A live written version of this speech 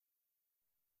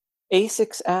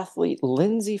Asics athlete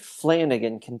Lindsay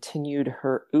Flanagan continued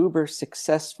her uber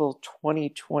successful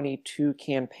 2022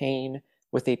 campaign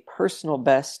with a personal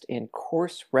best and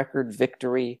course record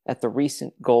victory at the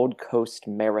recent Gold Coast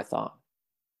Marathon.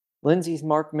 Lindsay's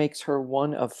mark makes her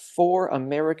one of 4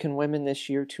 American women this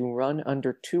year to run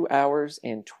under 2 hours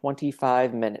and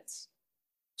 25 minutes.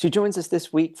 She joins us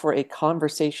this week for a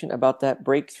conversation about that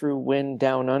breakthrough win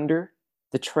down under,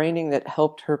 the training that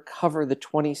helped her cover the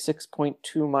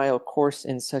 26.2-mile course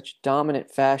in such dominant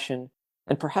fashion,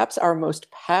 and perhaps our most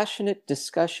passionate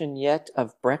discussion yet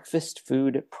of breakfast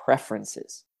food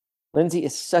preferences. Lindsay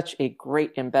is such a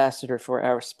great ambassador for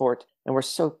our sport, and we're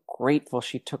so grateful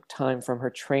she took time from her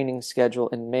training schedule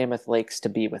in Mammoth Lakes to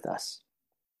be with us.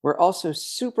 We're also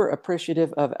super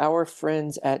appreciative of our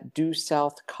friends at Due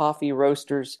South Coffee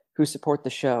Roasters who support the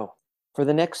show. For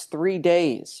the next 3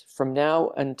 days, from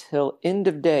now until end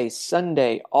of day,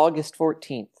 Sunday, August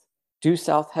 14th, Due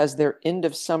South has their end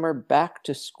of summer back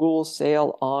to school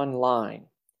sale online.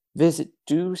 Visit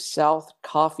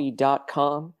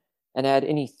DueSouthCoffee.com and add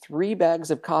any 3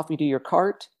 bags of coffee to your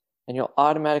cart, and you'll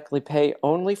automatically pay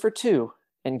only for 2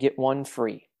 and get 1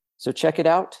 free. So check it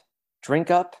out, drink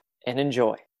up, and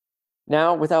enjoy.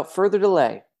 Now, without further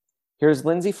delay, here's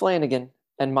Lindsay Flanagan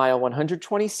and mile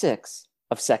 126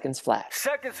 of Seconds Flat.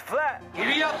 Seconds Flat.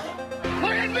 Giddy up.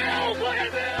 Look at Mills! Look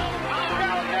at Mills!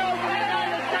 Mills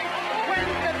United States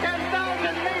wins the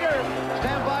 10,000 meters.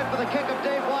 Stand by for the kick of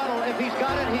Dave Waddle. If he's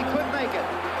got it, he could make it.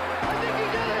 I think he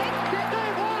did it. Dave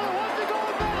Waddle wants to go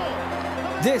medal.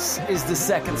 This is the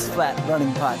Seconds Flat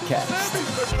Running Podcast.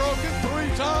 Sammy's been broken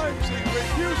 3 times. He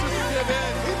refuses to give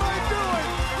in. He might do it.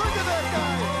 Look at that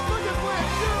guy. Look at Flynn.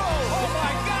 Oh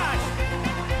my gosh.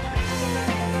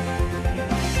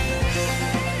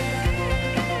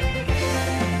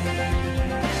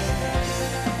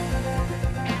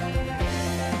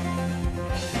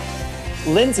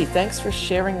 Lindsay, thanks for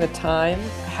sharing the time.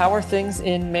 How are things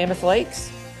in Mammoth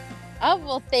Lakes? Oh,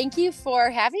 well, thank you for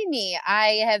having me.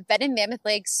 I have been in Mammoth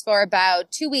Lakes for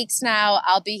about 2 weeks now.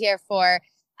 I'll be here for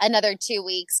another 2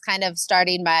 weeks, kind of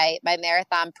starting my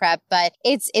marathon prep, but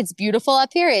it's beautiful up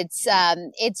here. It's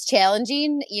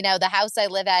challenging. You know, the house I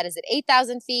live at is at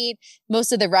 8,000 feet.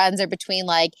 Most of the runs are between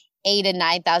like 8,000 and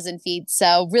 9,000 feet.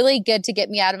 So really good to get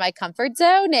me out of my comfort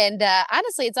zone. And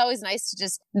honestly, it's always nice to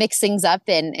just mix things up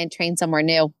and train somewhere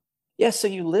new. Yeah, so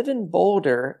you live in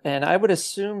Boulder, and I would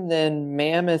assume then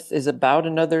Mammoth is about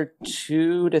another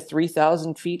 2,000 to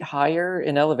 3,000 feet higher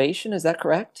in elevation. Is that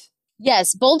correct?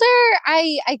 Yes, Boulder,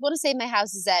 I want to say my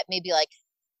house is at maybe like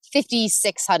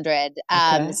 5,600.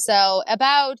 Okay. So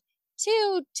about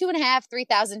 2.5,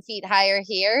 3,000 feet higher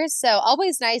here. So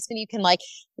always nice when you can like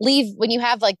leave, when you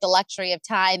have like the luxury of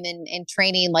time and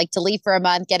training, like to leave for a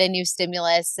month, get a new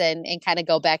stimulus and kind of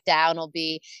go back down will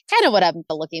be kind of what I'm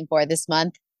looking for this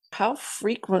month. How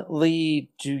frequently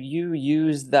do you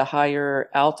use the higher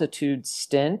altitude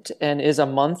stint, and is a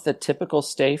month a typical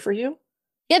stay for you?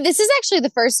 Yeah, this is actually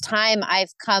the first time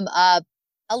I've come up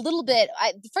a little bit.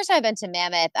 The first time I've been to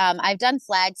Mammoth, I've done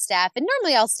Flagstaff, and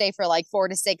normally I'll stay for like 4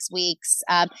 to 6 weeks.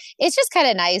 It's just kind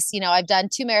of nice. You know, I've done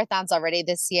 2 marathons already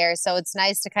this year, so it's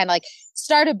nice to kind of like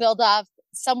start a build off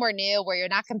somewhere new where you're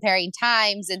not comparing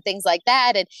times and things like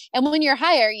that. And when you're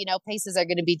higher, you know, paces are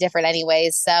going to be different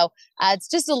anyways. So it's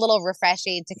just a little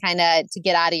refreshing to kind of to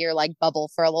get out of your like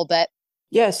bubble for a little bit.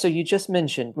 Yeah, so you just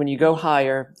mentioned when you go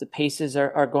higher, the paces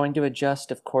are going to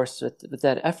adjust, of course, with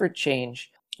that effort change.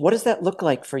 What does that look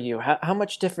like for you? How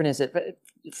much different is it?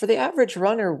 For the average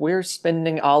runner, we're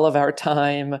spending all of our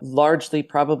time largely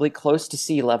probably close to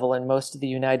sea level in most of the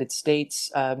United States.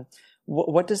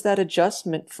 What does that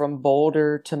adjustment from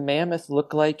Boulder to Mammoth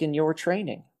look like in your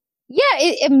training? Yeah,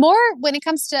 it more when it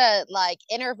comes to like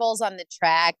intervals on the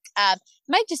track,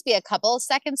 might just be a couple of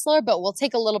seconds slower, but we'll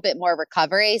take a little bit more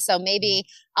recovery. So maybe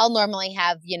I'll normally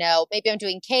have, you know, maybe I'm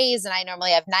doing Ks and I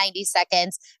normally have 90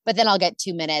 seconds, but then I'll get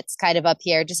 2 minutes kind of up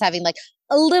here, just having like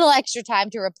a little extra time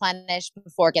to replenish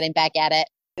before getting back at it.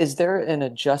 Is there an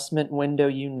adjustment window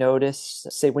you notice,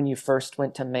 say when you first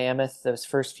went to Mammoth, those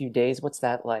first few days? What's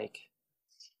that like?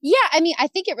 Yeah, I mean, I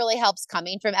think it really helps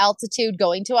coming from altitude,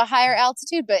 going to a higher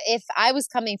altitude. But if I was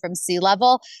coming from sea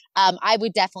level, I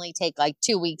would definitely take like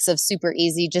 2 weeks of super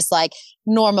easy, just like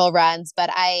normal runs.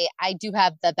 But I do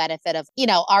have the benefit of, you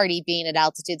know, already being at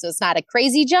altitude. So it's not a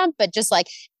crazy jump, but just like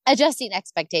adjusting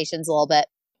expectations a little bit.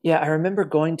 Yeah, I remember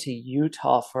going to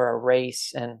Utah for a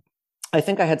race, and I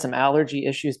think I had some allergy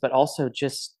issues, but also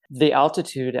just the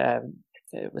altitude.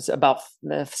 It was about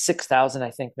 6,000,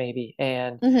 I think, maybe.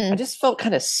 And I just felt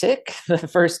kind of sick the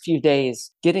first few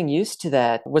days. Getting used to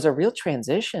that was a real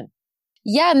transition.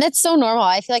 Yeah, and that's so normal.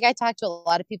 I feel like I talk to a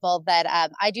lot of people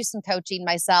that I do some coaching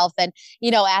myself, and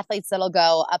athletes that'll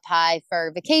go up high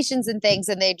for vacations and things,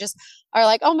 and they just are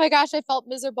like, "Oh my gosh, I felt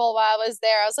miserable while I was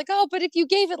there." I was like, "Oh, but if you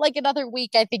gave it like another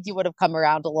week, I think you would have come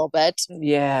around a little bit."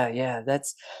 Yeah, yeah,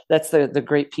 that's the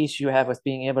great piece you have with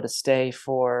being able to stay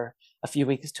for a few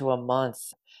weeks to a month.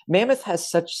 Mammoth has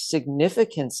such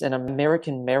significance in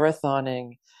American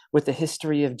marathoning with the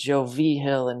history of Joe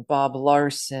Vigil and Bob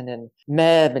Larson and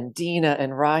Meb and Dina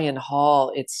and Ryan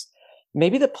Hall. It's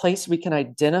maybe the place we can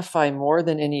identify more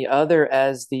than any other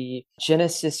as the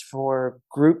genesis for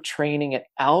group training at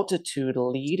altitude,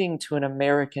 leading to an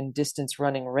American distance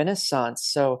running renaissance.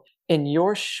 So in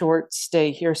your short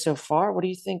stay here so far, what do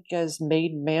you think has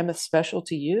made Mammoth special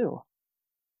to you?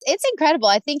 It's incredible.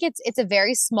 I think it's a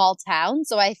very small town,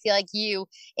 so I feel like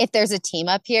if there's a team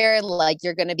up here, like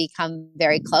you're going to become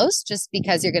very close just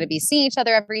because you're going to be seeing each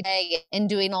other every day and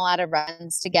doing a lot of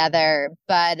runs together.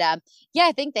 But yeah,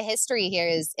 I think the history here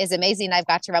is amazing. I've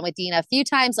got to run with Dina a few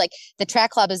times. Like the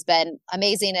track club has been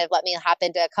amazing. They've let me hop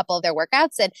into a couple of their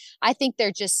workouts, and I think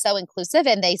they're just so inclusive,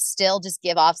 and they still just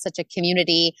give off such a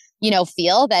community,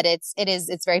 feel that it's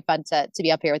very fun to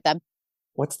be up here with them.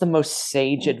 What's the most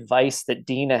sage advice that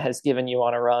Dina has given you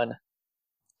on a run?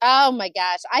 Oh my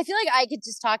gosh. I feel like I could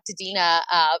just talk to Dina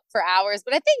for hours,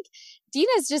 but I think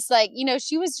Dina's just like,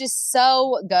 she was just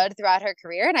so good throughout her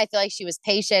career. And I feel like she was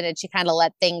patient and she kind of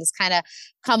let things kind of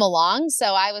come along. So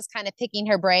I was kind of picking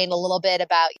her brain a little bit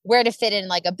about where to fit in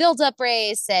like a build up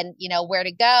race and, where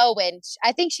to go. And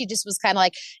I think she just was kind of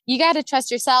like, you got to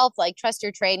trust yourself, like trust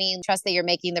your training, trust that you're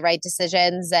making the right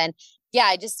decisions. And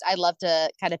yeah, I love to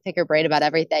kind of pick her brain about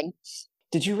everything.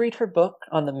 Did you read her book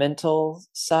on the mental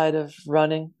side of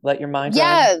running? Let Your Mind Run?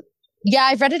 Yeah. Yeah,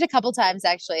 I've read it a couple times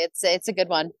actually. It's a good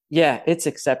one. Yeah, it's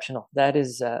exceptional. That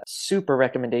is a super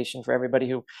recommendation for everybody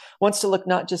who wants to look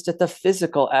not just at the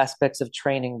physical aspects of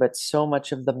training, but so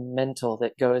much of the mental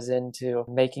that goes into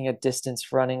making a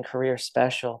distance running career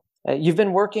special. You've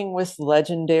been working with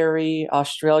legendary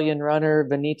Australian runner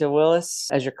Benita Willis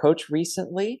as your coach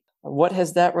recently. What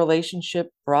has that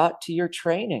relationship brought to your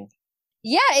training?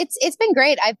 Yeah, it's been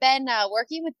great. I've been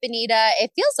working with Benita.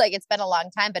 It feels like it's been a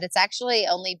long time, but it's actually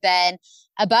only been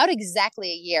about exactly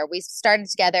a year. We started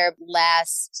together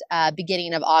last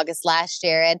beginning of August last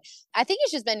year, and I think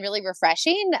it's just been really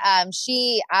refreshing.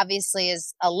 She obviously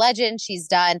is a legend. She's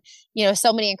done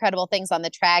so many incredible things on the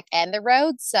track and the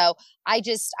road. So I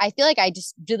feel like I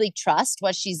just really trust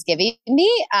what she's giving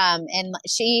me. And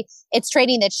it's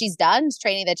training that she's done, it's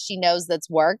training that she knows that's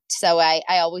worked. So I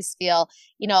always feel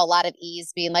a lot of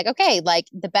ease being like, okay, like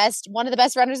one of the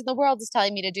best runners in the world is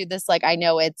telling me to do this. Like, I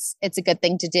know it's a good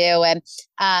thing to do. And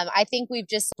I think we've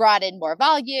just brought in more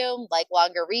volume, like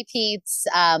longer repeats,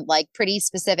 like pretty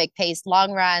specific paced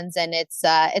long runs. And it's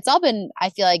all been, I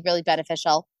feel like, really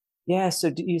beneficial. Yeah, so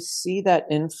do you see that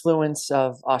influence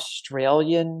of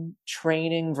Australian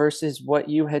training versus what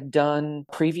you had done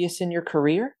previous in your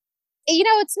career?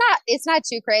 It's not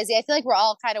too crazy. I feel like we're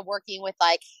all kind of working with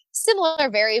like similar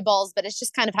variables, but it's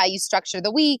just kind of how you structure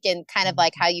the week and kind of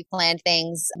like how you plan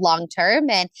things long term.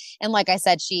 And like I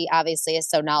said, she obviously is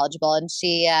so knowledgeable, and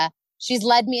she's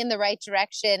led me in the right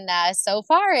direction so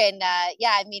far. And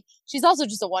yeah, I mean, she's also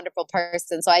just a wonderful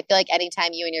person. So I feel like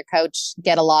anytime you and your coach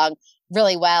get along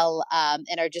really well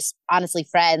and are just honestly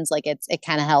friends, like it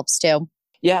kind of helps too.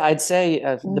 Yeah, I'd say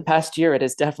the past year it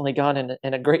has definitely gone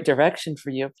in a great direction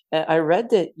for you. I read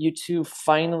that you two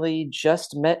finally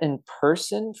just met in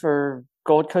person for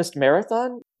Gold Coast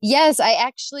Marathon. Yes, I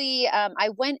actually I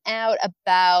went out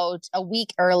about a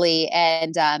week early,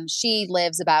 and she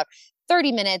lives about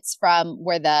 30 minutes from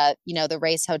where the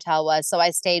race hotel was. So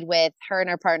I stayed with her and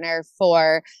her partner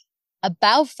for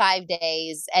about 5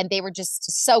 days, and they were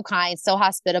just so kind, so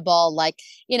hospitable, like,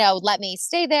 let me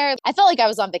stay there. I felt like I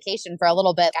was on vacation for a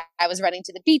little bit. I was running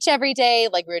to the beach every day.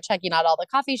 Like we were checking out all the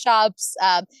coffee shops.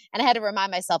 And I had to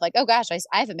remind myself like, oh gosh,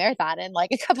 I have a marathon in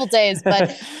like a couple days,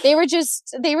 but they were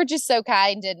just so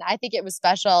kind. And I think it was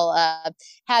special,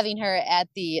 having her at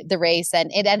the race, and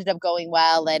it ended up going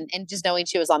well. And just knowing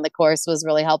she was on the course was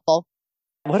really helpful.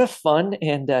 What a fun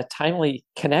and timely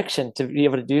connection to be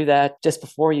able to do that just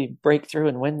before you break through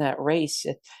and win that race.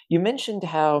 You mentioned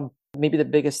how maybe the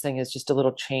biggest thing is just a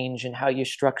little change in how you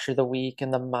structure the week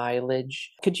and the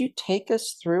mileage. Could you take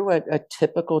us through a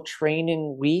typical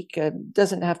training week? It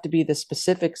doesn't have to be the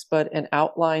specifics, but an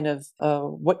outline of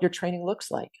what your training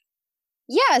looks like.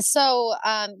 Yeah. So,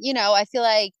 I feel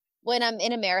like when I'm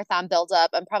in a marathon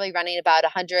buildup, I'm probably running about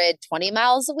 120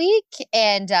 miles a week.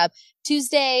 And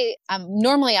Tuesday, I'm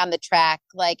normally on the track.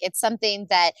 Like it's something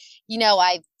that,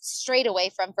 I've strayed away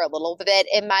from for a little bit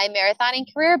in my marathoning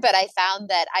career, but I found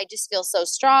that I just feel so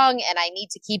strong and I need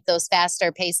to keep those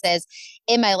faster paces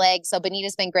in my legs. So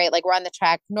Bonita's been great. Like we're on the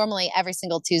track normally every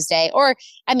single Tuesday, or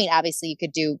I mean, obviously you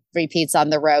could do repeats on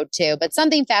the road too, but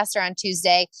something faster on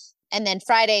Tuesday. And then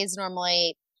Fridays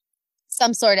normally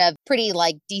some sort of pretty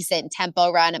like decent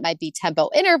tempo run. It might be tempo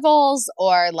intervals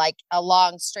or like a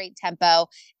long straight tempo.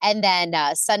 And then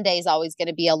Sunday is always going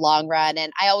to be a long run.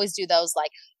 And I always do those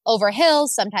like over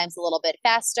hills, sometimes a little bit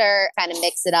faster, kind of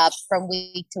mix it up from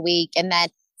week to week. And then,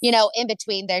 in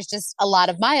between, there's just a lot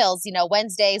of miles.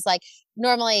 Wednesdays, like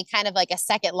normally kind of like a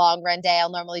second long run day.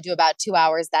 I'll normally do about 2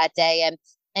 hours that day.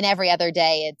 And every other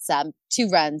day it's two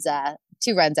runs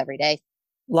every day.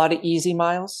 A lot of easy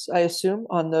miles, I assume,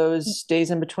 on those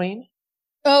days in between?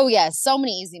 Oh, yeah. So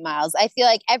many easy miles. I feel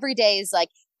like every day is like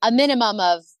a minimum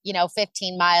of,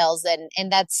 15 miles. And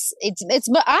it's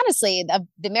honestly,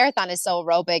 the marathon is so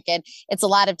aerobic and it's a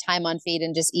lot of time on feet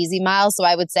and just easy miles. So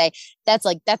I would say that's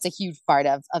a huge part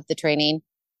of the training.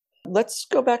 Let's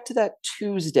go back to that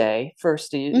Tuesday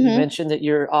first. You mentioned that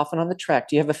you're often on the track.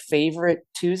 Do you have a favorite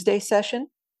Tuesday session?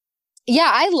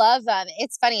 Yeah, I love,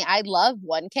 it's funny. I love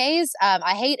 1Ks.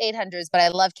 I hate 800s, but I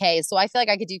love Ks. So I feel like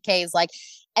I could do Ks like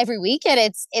every week. And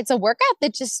it's a workout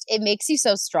that just, it makes you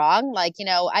so strong. Like,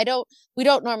 we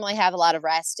don't normally have a lot of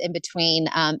rest in between,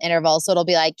 intervals. So it'll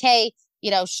be like K,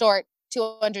 short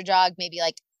 200 jog, maybe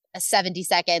like a 70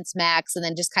 seconds max, and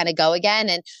then just kind of go again.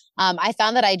 And, I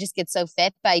found that I just get so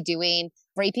fit by doing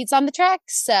repeats on the track.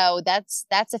 So that's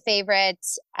a favorite.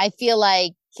 I feel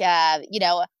like,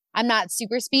 I'm not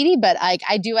super speedy, but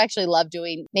I do actually love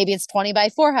doing, maybe it's 20 by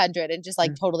 400 and just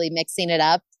like totally mixing it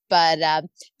up. But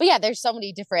yeah, there's so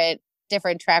many different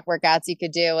track workouts you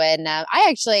could do. And I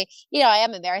actually, I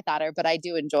am a marathoner, but I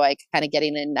do enjoy kind of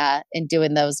getting in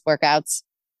doing those workouts.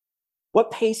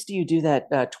 What pace do you do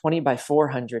that 20 by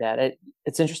 400 at?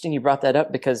 It's interesting you brought that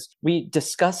up because we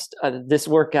discussed this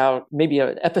workout maybe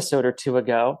an episode or two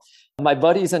ago. My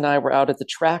buddies and I were out at the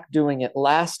track doing it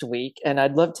last week, and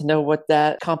I'd love to know what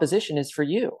that composition is for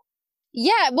you.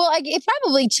 Yeah, well, it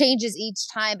probably changes each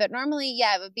time, but normally,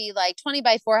 yeah, it would be like 20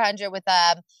 by 400 with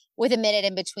a minute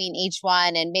in between each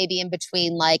one, and maybe in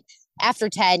between, like after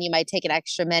 10, you might take an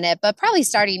extra minute, but probably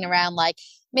starting around like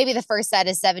maybe the first set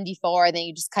is 74, and then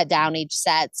you just cut down each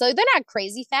set. So they're not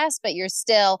crazy fast, but you're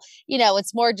still,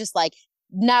 it's more just like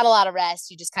not a lot of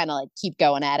rest. You just kind of like keep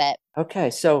going at it. Okay,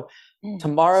 so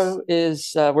tomorrow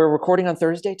is, we're recording on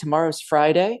Thursday. Tomorrow's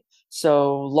Friday.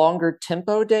 So longer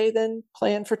tempo day than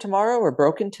planned for tomorrow, or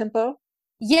broken tempo?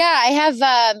 Yeah, I have,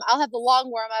 I'll have the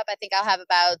long warm up. I think I'll have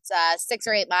about 6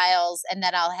 or 8 miles, and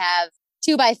then I'll have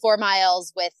 2 by 4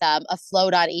 miles with a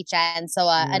float on each end. So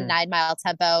a 9-mile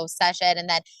tempo session, and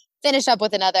then finish up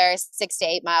with another 6 to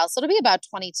 8 miles. So it'll be about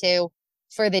 22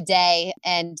 for the day.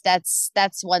 And that's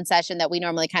one session that we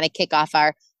normally kind of kick off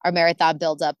our marathon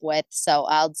build up with. So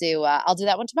I'll do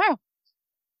that one tomorrow.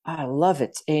 I love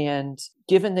it. And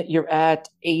given that you're at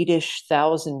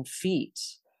 8,000 feet,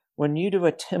 when you do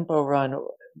a tempo run,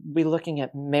 we looking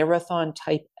at marathon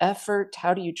type effort.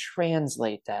 How do you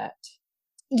translate that?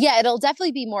 Yeah, it'll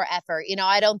definitely be more effort.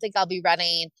 I don't think I'll be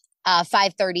running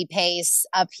 5:30 pace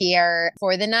up here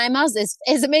for the 9 miles.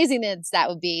 As amazing as that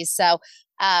would be. So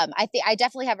I think I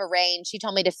definitely have a range. She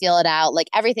told me to feel it out. Like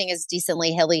everything is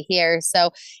decently hilly here. So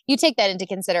you take that into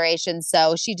consideration.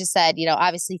 So she just said,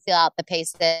 obviously feel out the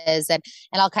paces and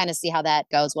I'll kind of see how that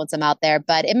goes once I'm out there.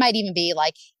 But it might even be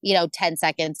like, 10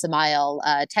 seconds a mile,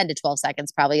 10 to 12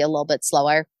 seconds, probably a little bit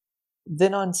slower.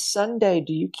 Then on Sunday,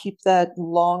 do you keep that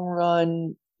long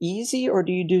run easy, or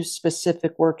do you do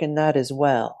specific work in that as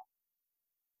well?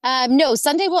 No,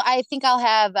 Sunday I think I'll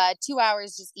have 2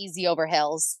 hours just easy over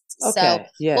hills. Okay, so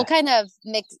yeah. we'll kind of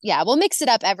we'll mix it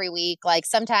up every week. Like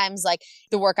sometimes like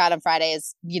the workout on Friday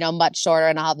is, much shorter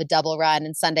and I'll have a double run,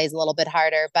 and Sunday's a little bit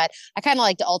harder, but I kind of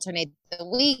like to alternate the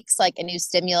weeks, like a new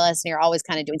stimulus, and you're always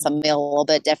kind of doing something a little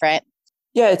bit different.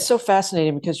 Yeah, it's so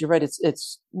fascinating because you're right.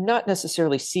 It's not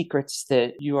necessarily secrets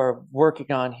that you are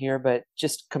working on here, but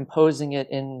just composing it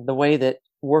in the way that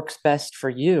works best for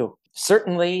you.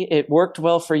 Certainly, it worked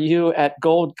well for you at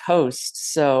Gold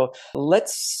Coast. So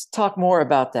let's talk more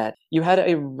about that. You had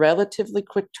a relatively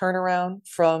quick turnaround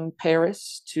from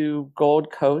Paris to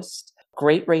Gold Coast.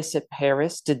 Great race at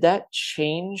Paris. Did that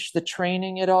change the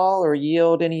training at all or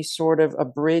yield any sort of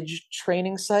abridged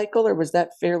training cycle, or was that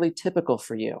fairly typical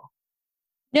for you?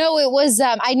 No, it was,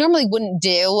 I normally wouldn't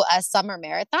do a summer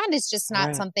marathon. It's just not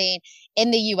Right. something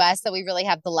in the US that we really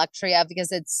have the luxury of,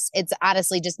 because it's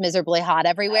honestly just miserably hot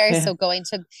everywhere. Yeah. So going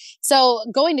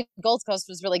to Gold Coast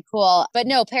was really cool. But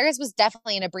no, Paris was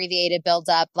definitely an abbreviated build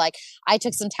up. Like I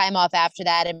took some time off after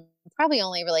that and probably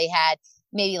only really had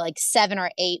maybe like 7 or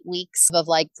 8 weeks of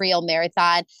like real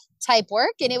marathon type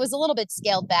work. And it was a little bit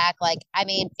scaled back. Like, I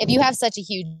mean, if you have such a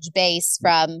huge base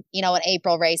from, an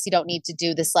April race, you don't need to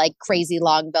do this like crazy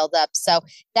long buildup. So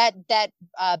that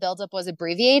buildup was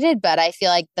abbreviated, but I feel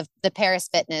like the Paris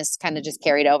fitness kind of just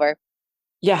carried over.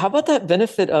 Yeah, how about that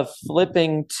benefit of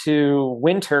flipping to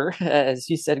winter, as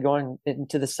you said, going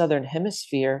into the southern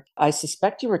hemisphere? I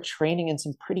suspect you were training in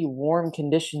some pretty warm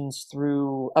conditions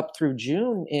up through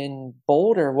June in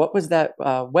Boulder. What was that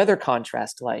weather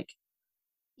contrast like?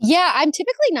 Yeah, I'm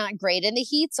typically not great in the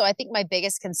heat. So I think my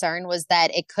biggest concern was that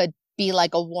it could be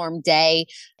like a warm day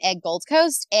at Gold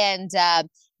Coast. And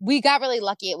we got really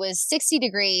lucky. It was 60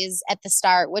 degrees at the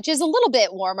start, which is a little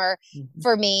bit warmer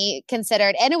for me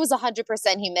considered. And it was 100%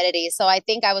 humidity. So I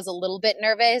think I was a little bit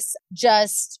nervous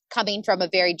just coming from a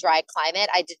very dry climate.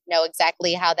 I didn't know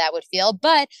exactly how that would feel.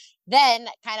 But then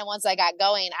kind of once I got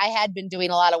going, I had been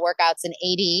doing a lot of workouts in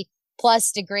 80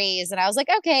 plus degrees. And I was like,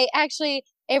 okay, actually,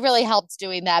 it really helped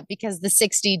doing that because the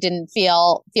 60 didn't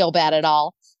feel bad at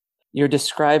all. You're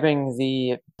describing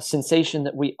the sensation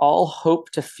that we all hope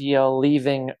to feel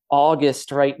leaving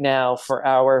August right now for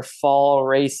our fall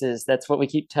races. That's what we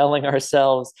keep telling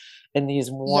ourselves in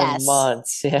these warm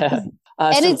months. Yeah.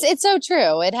 And it's so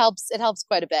true. It helps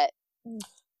quite a bit.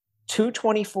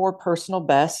 2:24 personal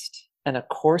best and a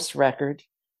course record.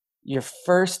 Your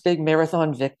first big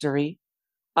marathon victory.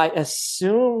 I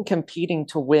assume competing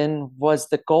to win was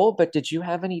the goal, but did you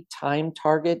have any time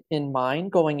target in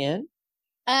mind going in?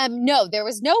 No, there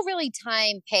was no really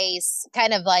time pace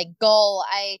kind of like goal.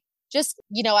 I just,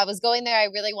 I was going there. I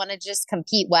really want to just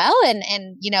compete well. And,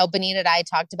 Benita and I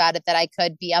talked about it that I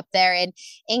could be up there and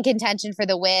in contention for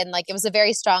the win. Like it was a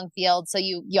very strong field. So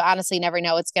you honestly never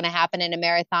know what's going to happen in a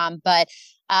marathon, but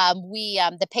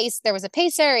there was a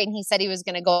pacer and he said he was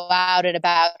going to go out at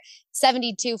about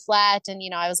 72 flat. And,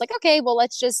 I was like, okay, well,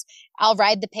 I'll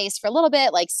ride the pace for a little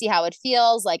bit, like see how it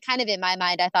feels. Like kind of in my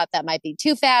mind, I thought that might be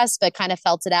too fast, but kind of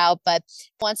felt it out. But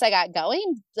once I got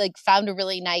going, like found a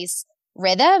really nice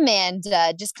rhythm and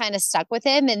just kind of stuck with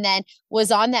him and then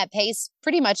was on that pace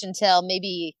pretty much until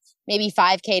maybe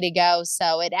 5K to go.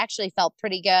 So it actually felt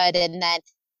pretty good. And then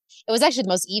it was actually the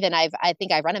most even I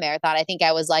think I've run a marathon. I think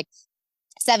I was like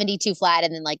 72 flat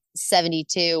and then like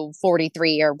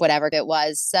 72:43 or whatever it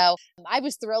was. So I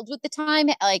was thrilled with the time.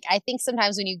 Like I think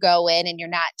sometimes when you go in and you're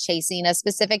not chasing a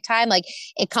specific time, like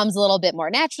it comes a little bit more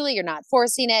naturally. You're not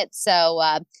forcing it. So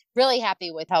really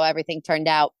happy with how everything turned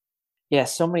out. Yeah,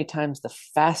 so many times the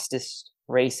fastest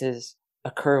races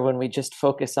occur when we just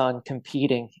focus on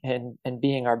competing and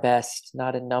being our best,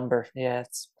 not a number. Yeah,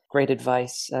 it's great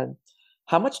advice.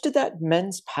 How much did that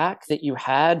men's pack that you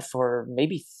had for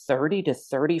maybe 30 to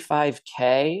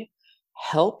 35K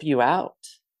help you out?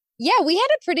 Yeah, we had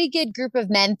a pretty good group of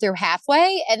men through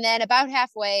halfway. And then about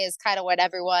halfway is kind of what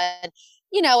everyone,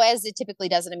 as it typically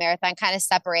does in a marathon, kind of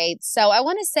separates. So I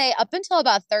want to say up until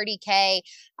about 30K,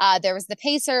 there was the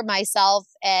pacer, myself,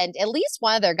 and at least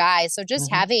one other guy. So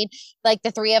just having like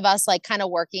the three of us like kind of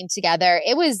working together,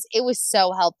 it was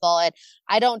so helpful. And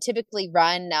I don't typically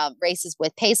run races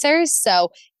with pacers.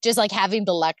 So just like having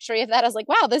the luxury of that, I was like,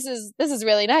 wow, this is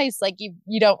really nice. Like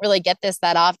you don't really get this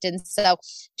that often. So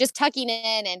just tucking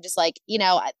in and just like,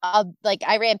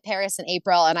 I ran Paris in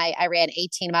April and I ran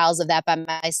 18 miles of that by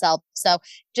myself. So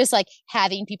just like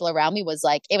having people around me was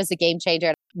like, it was a game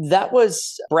changer. That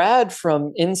was Brad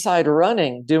from Inside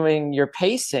Running doing your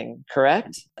pacing,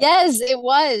 correct? Yes, it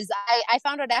was. I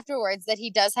found out afterwards that he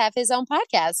does have his own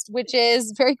podcast, which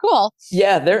is very cool.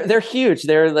 Yeah, they're huge.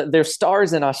 They're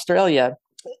stars in Australia.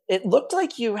 It looked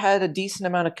like you had a decent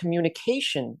amount of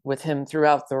communication with him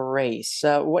throughout the race.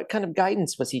 What kind of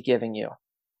guidance was he giving you?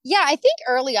 Yeah, I think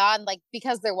early on, like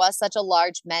because there was such a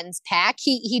large men's pack,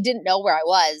 he didn't know where I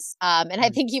was. And I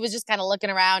think he was just kind of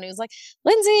looking around. He was like,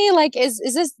 Lindsay, like, is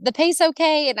this the pace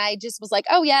okay? And I just was like,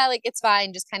 oh yeah, like it's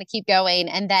fine. Just kind of keep going.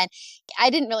 And then I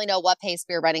didn't really know what pace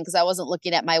we were running because I wasn't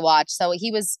looking at my watch. So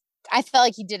I felt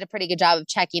like he did a pretty good job of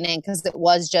checking in because it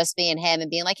was just me and him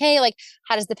and being like, hey, like,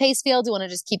 how does the pace feel? Do you want to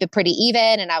just keep it pretty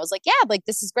even? And I was like, yeah, like,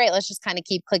 this is great. Let's just kind of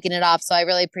keep clicking it off. So I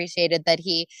really appreciated that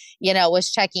he,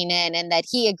 was checking in and that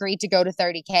he agreed to go to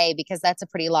 30K because that's a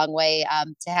pretty long way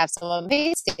to have someone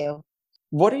pace you.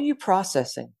 What are you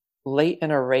processing late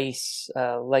in a race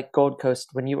like Gold Coast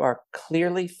when you are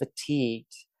clearly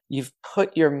fatigued? You've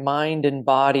put your mind and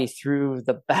body through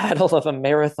the battle of a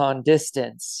marathon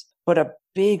distance, but a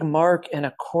big mark and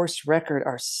a course record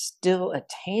are still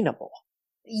attainable.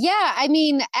 Yeah, I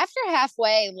mean, after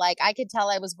halfway, like I could tell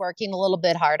I was working a little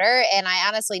bit harder, and I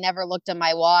honestly never looked at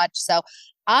my watch. So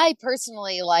I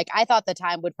personally, like, I thought the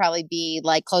time would probably be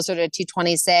like closer to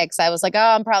 2:26. I was like, oh,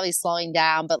 I'm probably slowing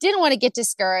down, but didn't want to get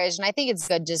discouraged. And I think it's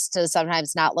good just to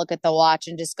sometimes not look at the watch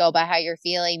and just go by how you're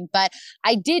feeling. But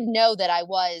I did know that I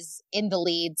was in the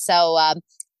lead. So,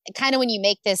 kind of when you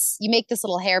make this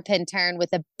little hairpin turn with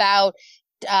about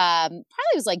probably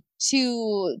was like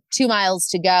two miles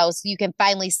to go, so you can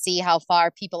finally see how far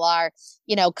people are,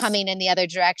 coming in the other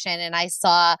direction. And I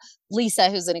saw Lisa,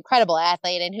 who's an incredible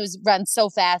athlete and who's run so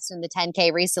fast in the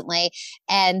 10K recently,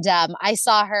 and I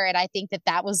saw her, and I think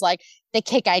that was like the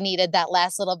kick I needed that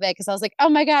last little bit, because I was like, oh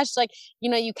my gosh, like,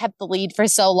 you kept the lead for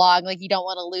so long, like you don't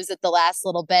want to lose it the last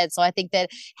little bit. So I think that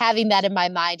having that in my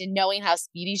mind and knowing how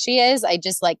speedy she is, I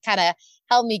just like kind of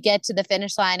helped me get to the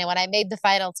finish line. And when I made the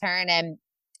final turn and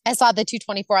I saw the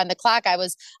 2:24 on the clock, I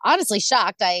was honestly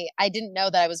shocked. I didn't know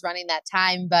that I was running that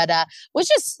time, but was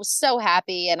just so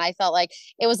happy. And I felt like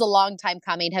it was a long time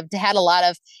coming, have had a lot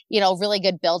of, really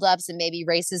good buildups and maybe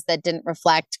races that didn't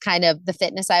reflect kind of the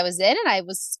fitness I was in. And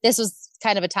this was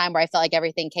kind of a time where I felt like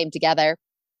everything came together.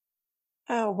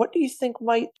 What do you think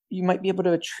you might be able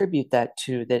to attribute that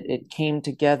to, that it came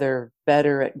together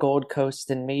better at Gold Coast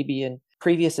than maybe in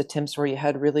previous attempts where you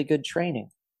had really good training?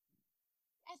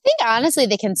 I think honestly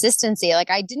the consistency, like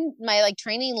my like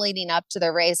training leading up to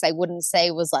the race, I wouldn't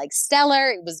say was like stellar.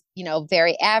 It was,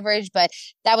 very average, but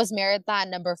that was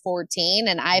marathon number 14.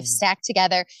 And I've stacked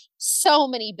together so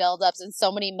many buildups and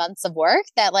so many months of work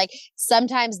that like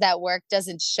sometimes that work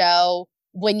doesn't show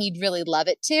when you'd really love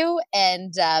it to.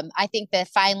 And I think that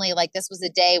finally, like, this was a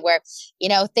day where,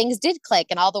 things did click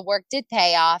and all the work did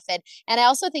pay off. And I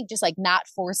also think just like not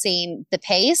forcing the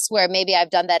pace, where maybe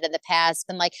I've done that in the past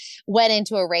and like went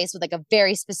into a race with like a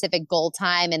very specific goal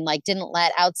time and like didn't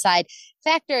let outside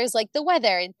factors like the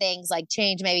weather and things like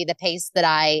change maybe the pace that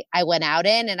I went out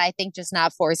in. And I think just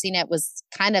not forcing it was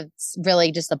kind of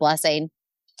really just a blessing.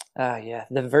 Yeah,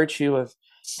 the virtue of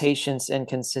patience and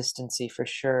consistency for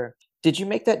sure. Did you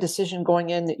make that decision going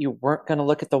in that you weren't going to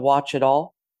look at the watch at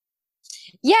all?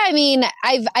 Yeah, I mean,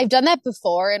 I've done that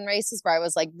before in races where I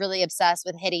was like really obsessed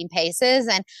with hitting paces,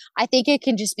 and I think it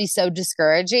can just be so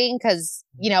discouraging because,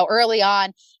 early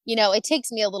on, it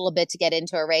takes me a little bit to get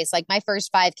into a race. Like my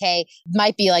first 5K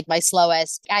might be like my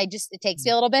slowest. It takes me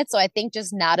a little bit. So I think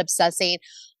just not obsessing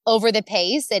over the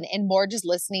pace and more just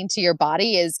listening to your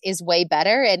body is way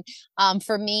better. And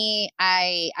for me,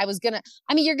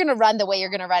 you're gonna run the way you're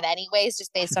gonna run anyways,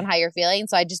 just based on how you're feeling.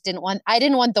 So I didn't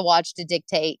want the watch to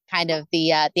dictate kind of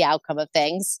the outcome of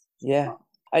things. Yeah.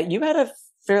 You had a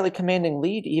fairly commanding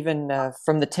lead even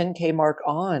from the 10K mark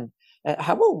on.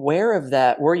 How aware of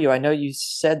that were you? I know you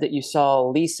said that you saw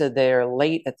Lisa there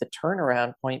late at the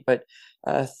turnaround point, but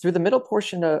through the middle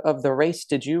portion of the race,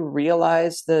 did you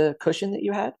realize the cushion that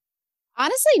you had?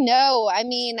 Honestly, no. I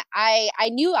mean, I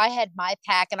knew I had my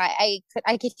pack, and I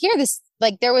could hear this,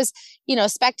 like there was,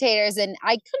 spectators, and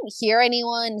I couldn't hear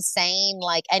anyone saying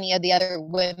like any of the other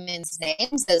women's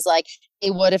names as like they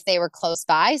would if they were close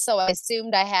by. So I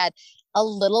assumed I had a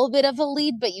little bit of a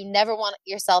lead, but you never want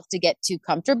yourself to get too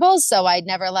comfortable. So I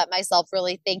never let myself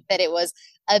really think that it was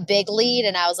a big lead.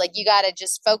 And I was like, you got to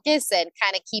just focus and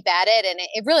kind of keep at it. And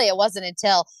it wasn't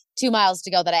until 2 miles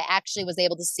to go that I actually was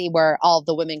able to see where all of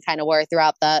the women kind of were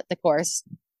throughout the course.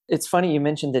 It's funny you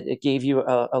mentioned that it gave you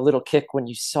a little kick when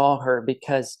you saw her,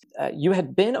 because you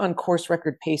had been on course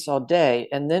record pace all day.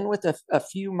 And then with a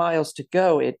few miles to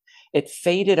go, it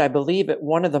faded, I believe, at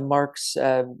one of the marks,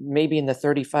 maybe in the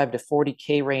 35 to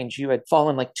 40K range. You had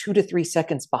fallen like 2 to 3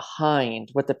 seconds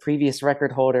behind what the previous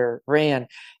record holder ran.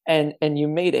 And you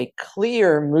made a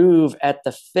clear move at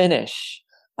the finish.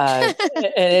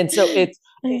 And so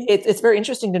it's very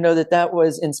interesting to know that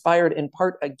was inspired in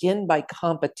part again by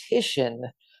competition,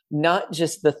 not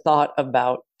just the thought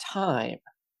about time.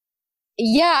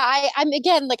 Yeah, I'm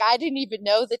again, like I didn't even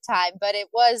know the time, but it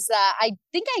was, I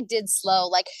think I did slow.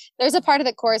 Like there's a part of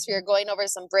the course where you're going over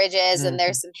some bridges and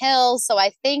there's some hills. So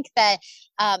I think that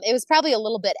it was probably a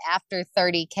little bit after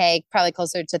 30K, probably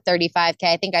closer to 35K.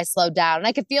 I think I slowed down and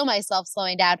I could feel myself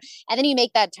slowing down. And then you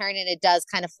make that turn and it does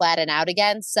kind of flatten out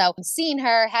again. So I'm seeing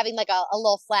her having like a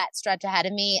little flat stretch ahead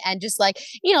of me, and just like,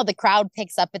 the crowd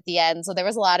picks up at the end. So there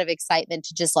was a lot of excitement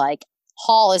to just like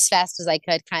haul as fast as I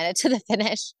could kind of to the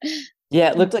finish. Yeah,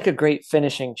 it looked like a great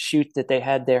finishing shoot that they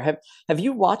had there. Have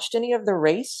you watched any of the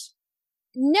race?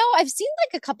 No, I've seen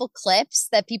like a couple clips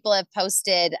that people have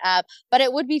posted, but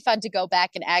it would be fun to go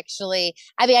back and actually,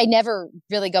 I never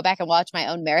really go back and watch my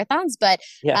own marathons, but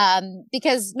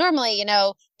because normally,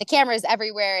 the camera is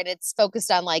everywhere and it's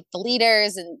focused on like the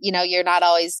leaders and, you're not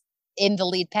always in the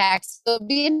lead pack. So it'd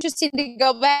be interesting to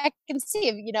go back and see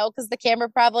if, because the camera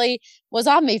probably was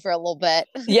on me for a little bit.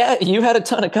 Yeah, you had a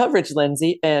ton of coverage,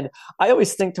 Lindsay. And I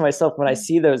always think to myself when I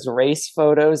see those race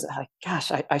photos, like,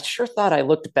 gosh, I sure thought I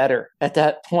looked better at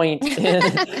that point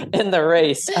in the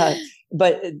race.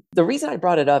 But the reason I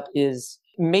brought it up is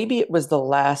maybe it was the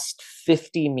last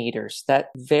 50 meters, that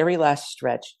very last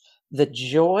stretch. The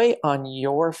joy on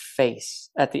your face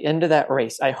at the end of that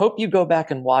race. I hope you go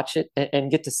back and watch it and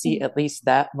get to see at least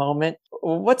that moment.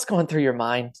 What's going through your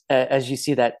mind as you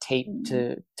see that tape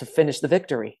to finish the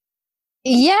victory?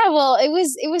 Yeah, well, it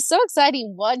was so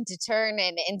exciting, one, to turn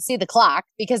and see the clock,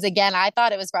 because again, I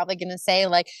thought it was probably going to say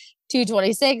like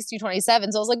 2:26, 2:27.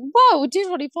 So I was like, whoa,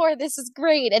 2:24, this is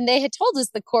great. And they had told us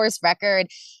the course record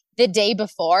the day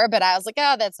before, but I was like,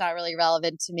 oh, that's not really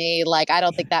relevant to me. Like, I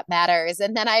don't think that matters.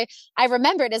 And then I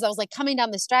remembered as I was like coming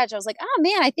down the stretch, I was like, oh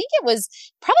man, I think it was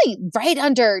probably right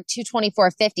under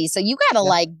 2:24.50. So you got to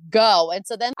like go. And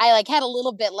so then I like had a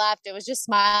little bit left. It was just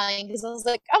smiling because I was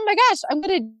like, oh my gosh, I'm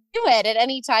going to do it. At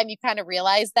any time you kind of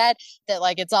realize that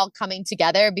like it's all coming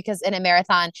together, because in a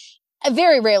marathon,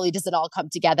 very rarely does it all come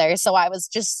together. So I was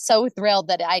just so thrilled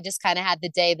that I just kind of had the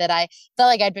day that I felt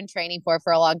like I'd been training for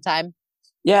a long time.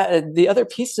 Yeah, the other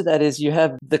piece to that is you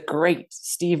have the great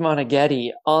Steve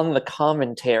Moneghetti on the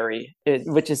commentary,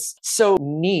 which is so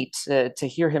neat to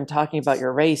hear him talking about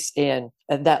your race. And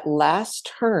that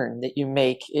last turn that you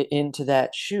make into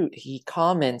that chute, he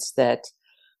comments that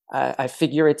I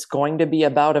figure it's going to be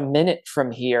about a minute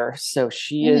from here. So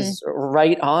she is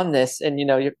right on this. And,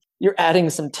 you're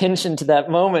adding some tension to that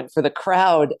moment for the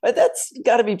crowd. But that's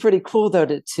got to be pretty cool,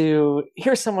 though, to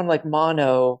hear someone like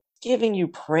Mono giving you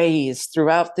praise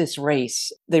throughout this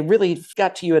race. They really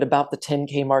got to you at about the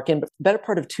 10K mark in the better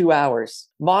part of 2 hours.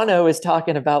 Mono is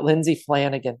talking about Lindsay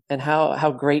Flanagan and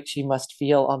how great she must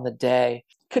feel on the day.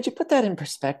 Could you put that in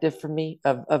perspective for me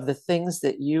of the things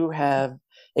that you have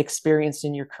experienced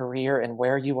in your career and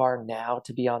where you are now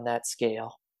to be on that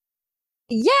scale?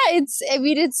 Yeah,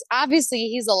 it's obviously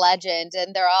he's a legend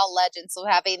and they're all legends. So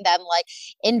having them like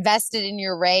invested in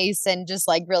your race and just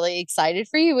like really excited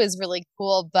for you is really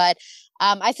cool. But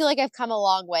I feel like I've come a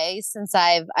long way since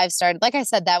I've started. Like I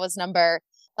said, that was number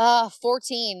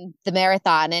 14, the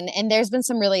marathon. And there's been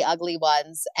some really ugly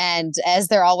ones, and as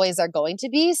there always are going to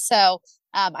be. So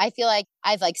I feel like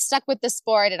I've like stuck with the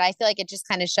sport, and I feel like it just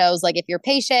kind of shows like if you're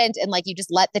patient and like you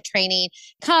just let the training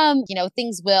come,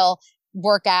 things will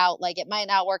work out. Like it might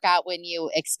not work out when you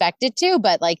expect it to,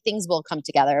 but like things will come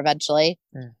together eventually.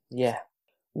 Yeah.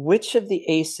 Which of the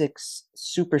Asics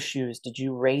super shoes did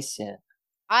you race in?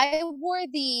 I wore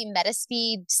the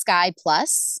Metaspeed Sky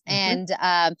Plus, and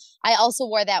I also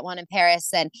wore that one in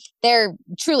Paris, and they're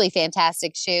truly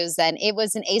fantastic shoes. And it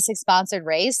was an Asics sponsored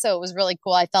race, so it was really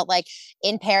cool. I felt like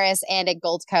in Paris and at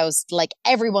Gold Coast, like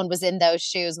everyone was in those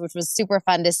shoes, which was super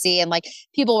fun to see, and like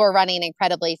people were running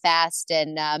incredibly fast.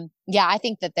 And yeah, I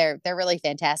think that they're really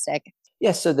fantastic.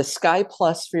 Yeah, so the Sky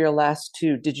Plus for your last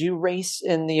two, did you race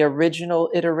in the original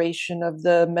iteration of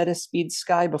the Metaspeed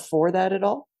Sky before that at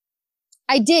all?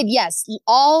 I did, yes.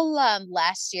 All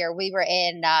last year we were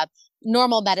in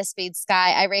normal Metaspeed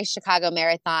Sky. I raced Chicago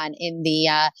Marathon in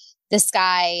the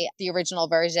Sky, the original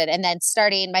version. And then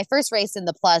starting my first race in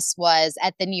the Plus was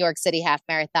at the New York City Half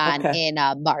Marathon in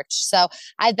March. So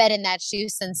I've been in that shoe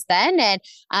since then.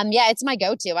 And yeah, it's my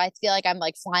go-to. I feel like I'm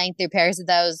like flying through pairs of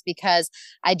those because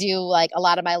I do like a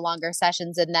lot of my longer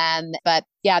sessions in them. But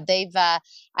yeah,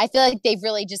 I feel like they've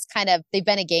really just they've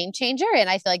been a game changer. And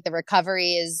I feel like the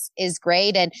recovery is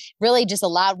great and really just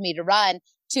allowed me to run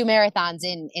 2 marathons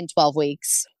in 12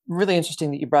 weeks. Really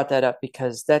interesting that you brought that up,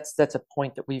 because that's a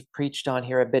point that we've preached on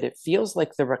here a bit. It feels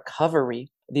like the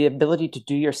recovery, the ability to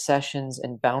do your sessions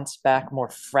and bounce back more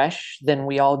fresh than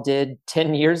we all did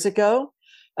 10 years ago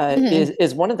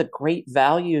is one of the great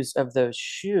values of those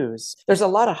shoes. There's a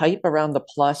lot of hype around the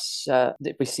Plus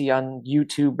that we see on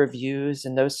YouTube reviews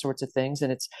and those sorts of things,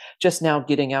 and it's just now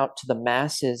getting out to the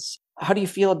masses. How do you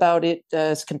feel about it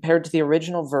as compared to the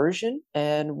original version,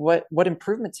 and what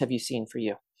improvements have you seen for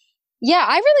you? Yeah,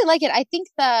 I really like it. I think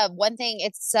the one thing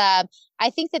I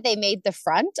think that they made the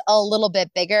front a little bit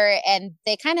bigger, and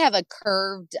they kind of have a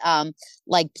curved,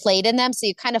 like plate in them. So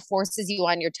it kind of forces you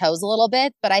on your toes a little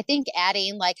bit. But I think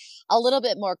adding like a little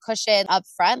bit more cushion up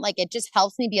front, like it just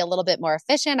helps me be a little bit more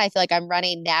efficient. I feel like I'm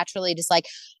running naturally, just like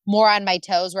more on my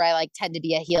toes, where I like tend to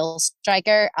be a heel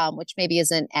striker, which maybe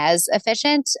isn't as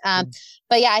efficient.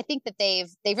 But yeah, I think that they've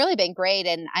really been great.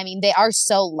 And I mean, they are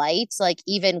so light, like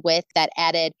even with that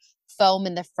added foam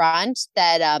in the front,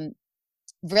 that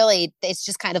really, it's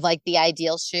just kind of like the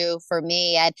ideal shoe for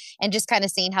me. And just kind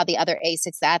of seeing how the other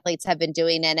Asics athletes have been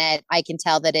doing in it, I can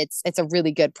tell that it's a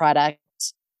really good product.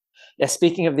 Yeah,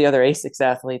 speaking of the other Asics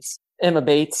athletes, Emma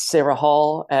Bates, Sarah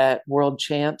Hall at World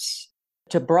Champs.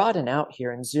 To broaden out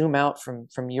here and zoom out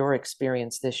from your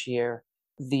experience this year,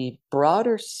 the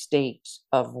broader state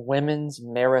of women's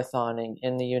marathoning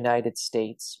in the United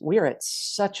States, we're at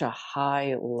such a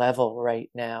high level right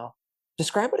now.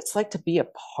 Describe what it's like to be a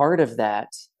part of that.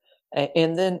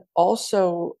 And then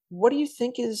also, what do you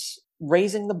think is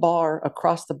raising the bar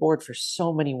across the board for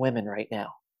so many women right now?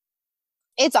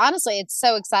 It's honestly, it's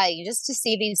so exciting just to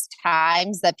see these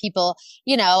times that people,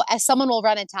 as someone will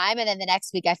run a time and then the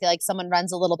next week I feel like someone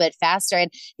runs a little bit faster,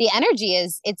 and the energy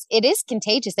it is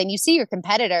contagious, and you see your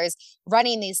competitors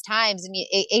running these times, and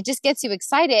it just gets you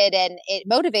excited and it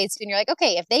motivates you, and you're like,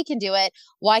 okay, if they can do it,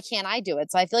 why can't I do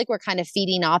it? So I feel like we're kind of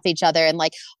feeding off each other, and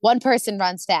like one person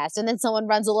runs fast and then someone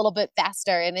runs a little bit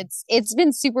faster, and it's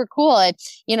been super cool. And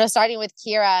starting with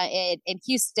Kira in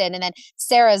Houston, and then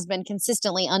Sarah's been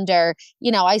consistently under,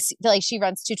 I feel like she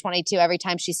runs 2:22 every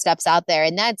time she steps out there.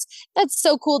 And that's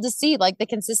so cool to see, like the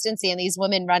consistency in these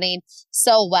women running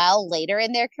so well later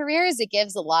in their careers. It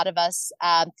gives a lot of us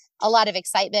a lot of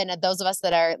excitement, and those of us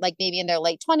that are like maybe in their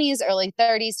late 20s, early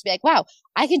 30s, to be like, wow,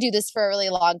 I can do this for a really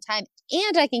long time,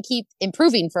 and I can keep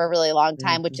improving for a really long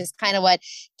time, which is kind of what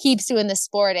keeps you in the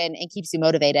sport and keeps you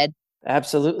motivated.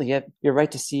 Absolutely. Yeah, you're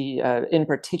right to see, in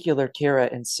particular,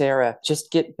 Kira and Sarah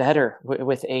just get better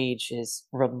with age is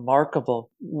remarkable.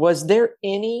 Was there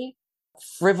any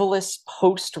frivolous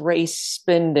post-race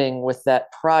spending with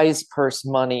that prize purse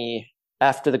money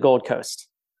after the Gold Coast?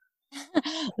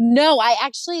 No, I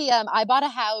actually I bought a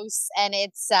house, and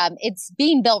it's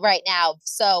being built right now.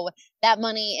 So that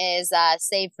money is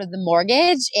saved for the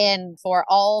mortgage and for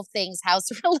all things house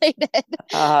related.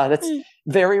 That's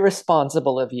very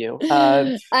responsible of you.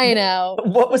 I know.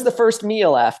 What was the first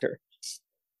meal after?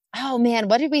 Oh man,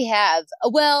 what did we have?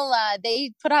 Well,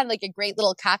 they put on like a great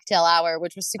little cocktail hour,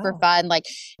 which was super fun. Like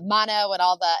Mono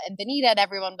and Benita and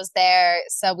everyone was there.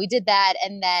 So we did that,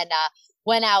 and then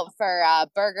went out for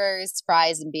burgers,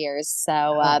 fries, and beers.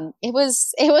 So it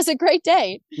was a great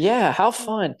day. Yeah, how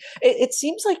fun. It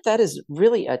seems like that is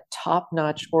really a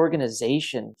top-notch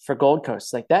organization for Gold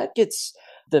Coast. Like that gets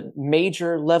the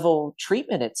major level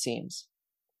treatment, it seems.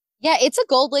 Yeah, it's a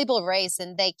gold label race,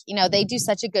 and they do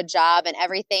such a good job, and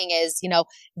everything is,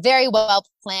 very well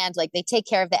planned. Like they take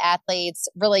care of the athletes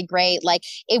really great. Like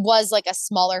it was like a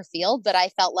smaller field, but I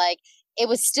felt like it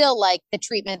was still like the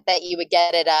treatment that you would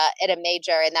get at a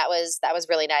major. And that was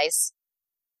really nice.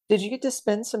 Did you get to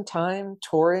spend some time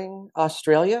touring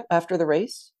Australia after the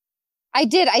race? I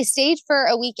did. I stayed for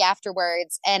a week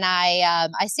afterwards, and I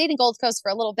stayed in Gold Coast for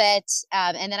a little bit,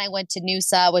 and then I went to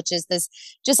Noosa, which is this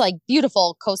just like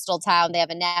beautiful coastal town. They have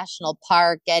a national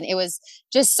park, and it was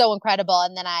just so incredible.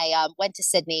 And then I went to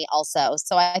Sydney also.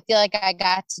 So I feel like I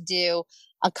got to do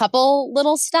a couple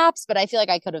little stops, but I feel like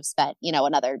I could have spent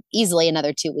easily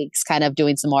another 2 weeks kind of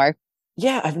doing some more.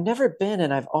 Yeah, I've never been,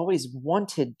 and I've always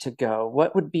wanted to go.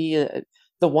 What would be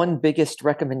the one biggest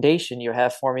recommendation you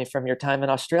have for me from your time in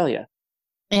Australia?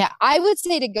 Yeah, I would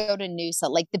say to go to Noosa.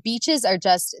 Like the beaches are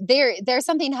just there's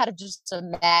something out of just a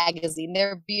magazine.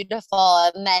 They're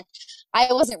beautiful. And then I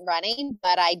wasn't running,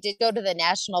 but I did go to the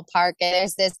national park, and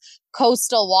there's this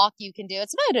coastal walk you can do.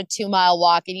 It's about a 2-mile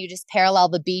walk, and you just parallel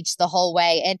the beach the whole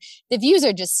way. And the views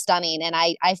are just stunning. And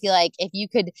I feel like if you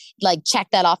could like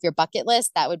check that off your bucket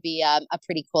list, that would be a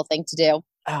pretty cool thing to do.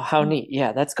 Oh, how neat.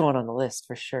 Yeah, that's going on the list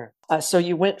for sure. So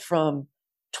you went from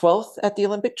 12th at the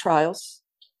Olympic trials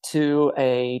to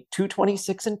a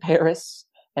 2:26 in Paris,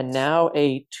 and now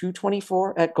a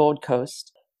 2:24 at Gold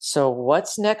Coast. So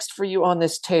what's next for you on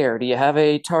this tear? Do you have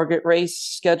a target race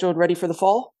scheduled ready for the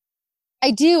fall? I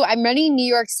do. I'm running New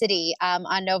York City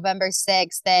on November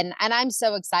 6th, and I'm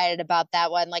so excited about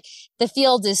that one. Like the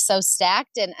field is so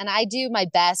stacked, and I do my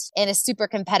best in a super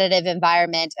competitive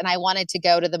environment, and I wanted to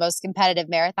go to the most competitive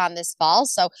marathon this fall.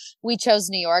 So we chose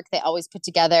New York. They always put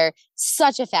together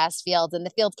such a fast field, and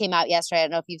the field came out yesterday. I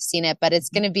don't know if you've seen it, but it's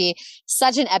going to be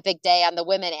such an epic day on the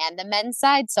women and the men's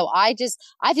side. So I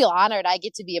feel honored I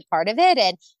get to be a part of it.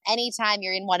 And anytime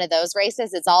you're in one of those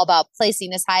races, it's all about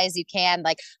placing as high as you can.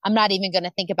 Like I'm not even going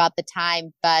to think about the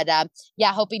time, but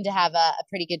yeah, hoping to have a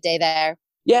pretty good day there.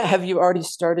 Yeah, have you already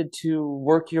started to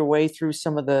work your way through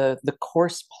some of the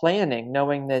course planning,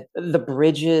 knowing that the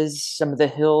bridges, some of the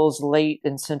hills late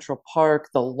in Central Park,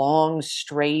 the long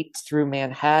straight through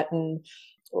Manhattan?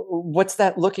 What's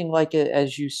that looking like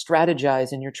as you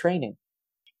strategize in your training?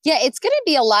 Yeah, it's going to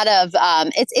be a lot of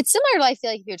it's similar to, I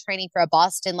feel like, if you're training for a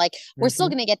Boston, like we're still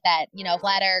going to get that,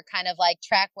 flatter kind of like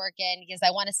track work in because I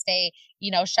want to stay,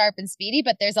 sharp and speedy,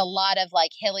 but there's a lot of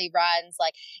like hilly runs,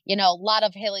 like, a lot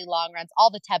of hilly long runs. All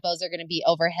the tempos are going to be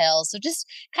over hills. So just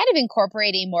kind of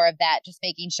incorporating more of that, just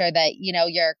making sure that,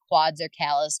 your quads are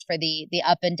calloused for the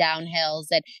up and down hills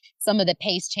and some of the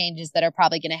pace changes that are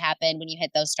probably going to happen when you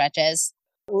hit those stretches.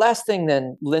 Last thing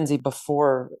then, Lindsay,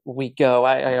 before we go,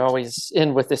 I always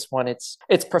end with this one. It's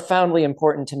profoundly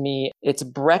important to me. It's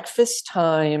breakfast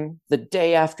time the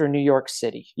day after New York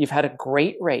City. You've had a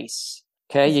great race.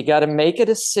 Okay. You got to make a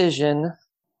decision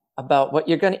about what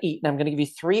you're going to eat. And I'm going to give you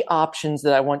 3 options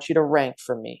that I want you to rank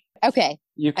for me. Okay.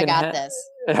 You can I got this.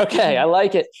 Okay. I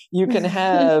like it. You can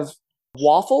have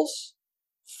waffles,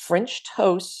 French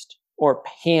toast, or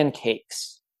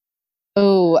pancakes.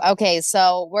 Oh, okay.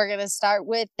 So we're going to start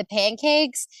with the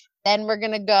pancakes. Then we're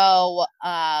going to go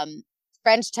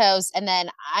French toast. And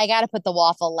then I got to put the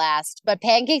waffle last. But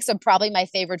pancakes are probably my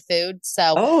favorite food.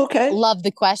 So okay. Love the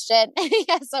question.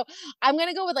 Yeah. So I'm going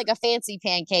to go with like a fancy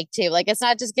pancake too. Like it's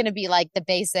not just going to be like the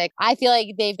basic. I feel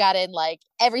like they've gotten like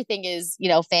everything is,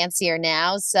 fancier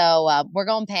now. So we're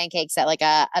going pancakes at like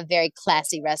a very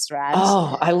classy restaurant.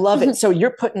 Oh, I love it. So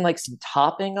you're putting like some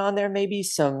topping on there, maybe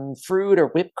some fruit or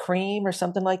whipped cream or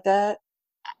something like that?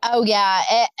 Oh yeah,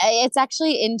 it's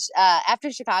actually in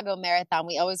after Chicago Marathon,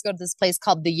 we always go to this place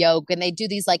called The Yolk, and they do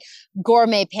these like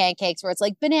gourmet pancakes where it's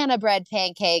like banana bread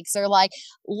pancakes or like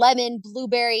lemon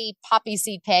blueberry poppy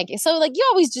seed pancakes. So like you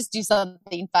always just do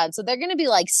something fun. So they're going to be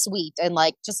like sweet and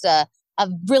like just a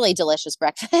really delicious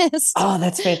breakfast. Oh,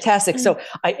 that's fantastic. So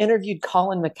I interviewed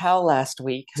Colin McCall last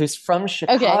week, who's from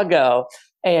Chicago. Okay.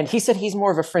 And he said he's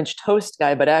more of a French toast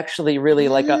guy, but actually really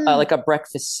like a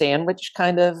breakfast sandwich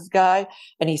kind of guy.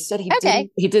 And he said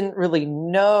he didn't really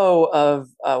know of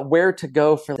where to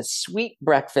go for the sweet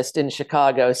breakfast in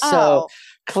Chicago. So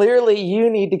clearly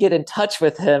you need to get in touch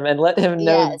with him and let him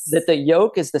know that the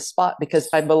Yolk is the spot, because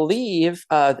I believe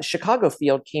the Chicago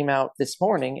field came out this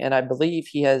morning, and I believe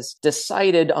he has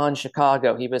decided on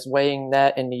Chicago. He was weighing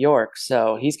that in New York.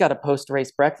 So he's got a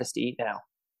post-race breakfast to eat now.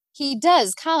 He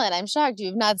does. Colin, I'm shocked you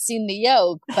have not seen The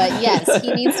Yolk, but yes,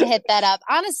 he needs to hit that up.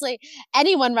 Honestly,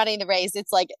 anyone running the race,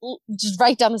 it's like just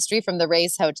right down the street from the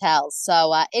race hotel.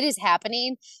 So it is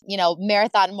happening,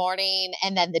 marathon morning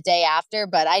and then the day after,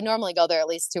 but I normally go there at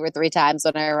least 2 or 3 times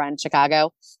when I run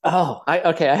Chicago. Oh,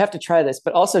 okay. I have to try this,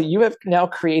 but also you have now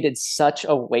created such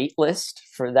a wait list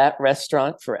for that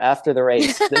restaurant for after the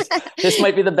race. This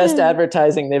might be the best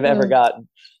advertising they've ever gotten.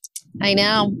 I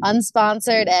know.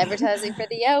 Unsponsored advertising for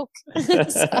The Yolk.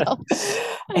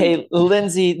 Hey,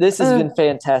 Lindsay, this has been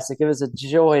fantastic. It was a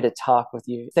joy to talk with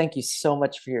you. Thank you so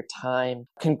much for your time.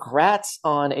 Congrats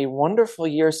on a wonderful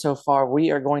year so far.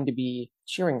 We are going to be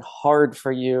cheering hard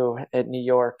for you at New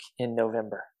York in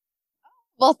November.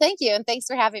 Well, thank you. And thanks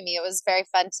for having me. It was very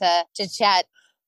fun to chat.